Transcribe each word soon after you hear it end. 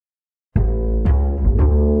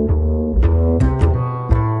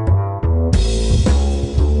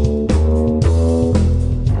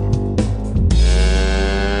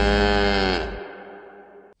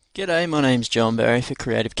G'day, my name's John Barry for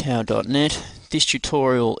CreativeCow.net. This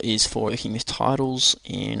tutorial is for working with titles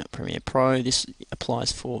in Premiere Pro. This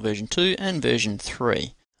applies for version 2 and version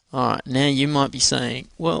 3. Alright, now you might be saying,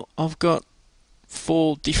 well, I've got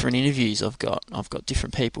 4 different interviews I've got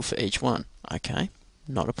different people for each one. Okay,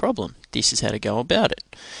 not a problem. This is how to go about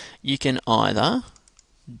it. You can either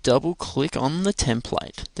double click on the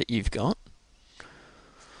template that you've got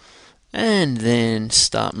and then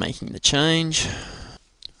start making the change.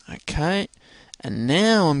 Okay, and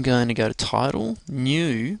now I'm going to go to title,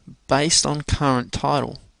 new, based on current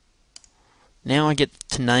title. Now I get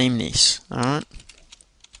to name this, alright?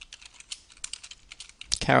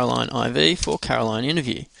 Caroline IV for Caroline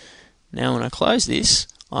interview. Now when I close this,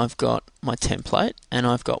 I've got my template and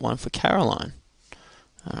I've got one for Caroline.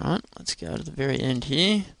 Alright, let's go to the very end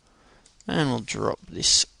here and we'll drop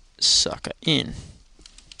this sucker in.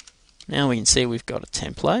 Now we can see we've got a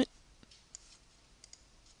template.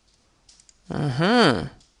 Now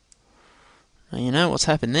you know what's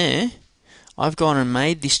happened there. I've gone and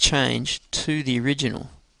made this change to the original.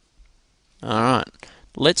 Alright,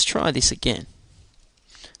 let's try this again.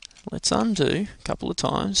 Let's undo a couple of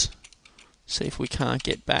times. See if we can't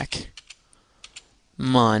get back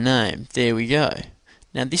my name. There we go.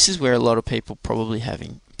 Now this is where a lot of people probably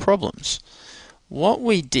having problems. What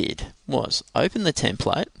we did was open the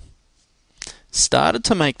template, started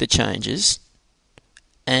to make the changes,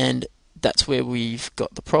 and that's where we've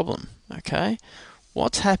got the problem. Okay,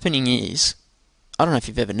 what's happening is, I don't know if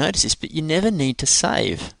you've ever noticed this, but you never need to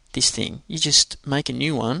save this thing. You just make a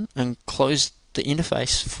new one and close the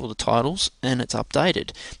interface for the titles and it's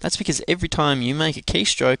updated. That's because every time you make a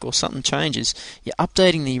keystroke or something changes, you're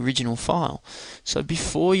updating the original file. So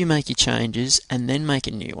before you make your changes and then make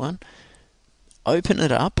a new one, open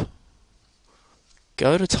it up,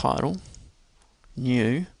 go to title,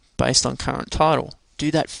 new, based on current title. Do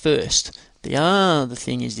that first. The other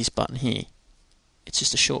thing is this button here. It's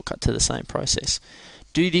just a shortcut to the same process.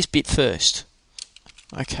 Do this bit first.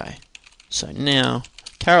 Okay, so now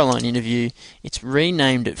Caroline interview, it's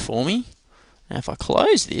renamed it for me. Now if I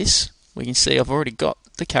close this, we can see I've already got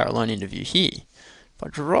the Caroline interview here. If I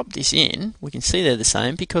drop this in, we can see they're the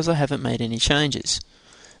same because I haven't made any changes.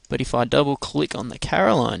 But if I double click on the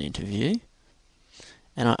Caroline interview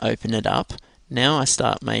and I open it up, now I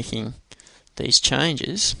start making these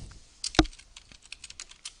changes.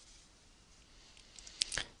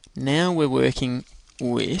 Now we're working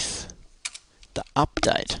with the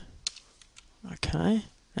update. Okay,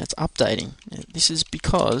 that's updating. Now, this is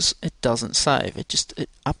because it doesn't save. It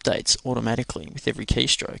updates automatically with every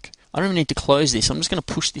keystroke. I don't even need to close this. I'm just going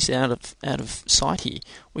to push this out of sight here.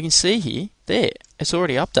 We can see here, there, it's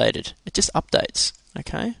already updated. It just updates.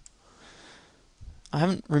 Okay, I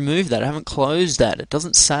haven't removed that. I haven't closed that. It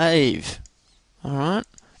doesn't save. Alright,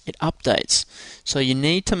 it updates. So you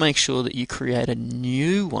need to make sure that you create a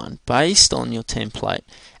new one based on your template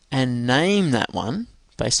and name that one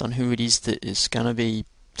based on who it is that is going to be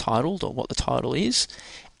titled or what the title is,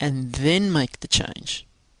 and then make the change.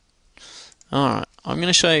 Alright, I'm going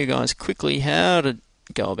to show you guys quickly how to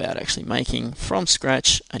go about actually making from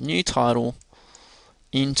scratch a new title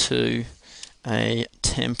into a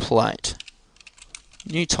template.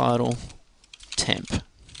 New title, temp.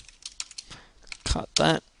 Cut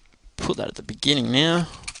that, put that at the beginning now,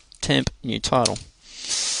 temp, new title.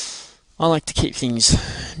 I like to keep things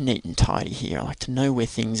neat and tidy here. I like to know where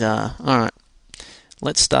things are. Alright,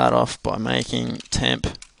 let's start off by making temp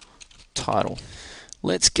title.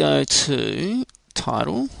 Let's go to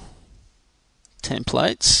title,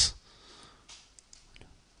 templates,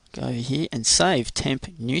 go over here and save temp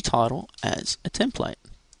new title as a template.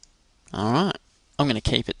 Alright, I'm going to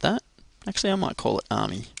keep it that. Actually, I might call it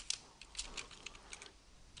Army,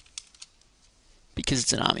 because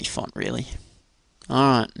it's an Army font really.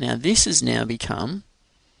 Alright, now this has now become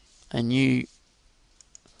a new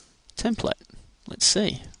template. Let's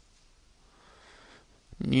see.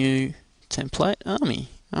 New template Army.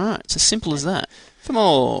 Alright, it's as simple as that. For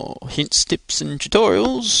more hints, tips and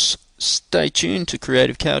tutorials, stay tuned to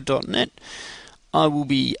CreativeCow.net. I will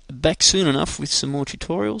be back soon enough with some more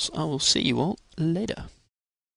tutorials. I will see you all later.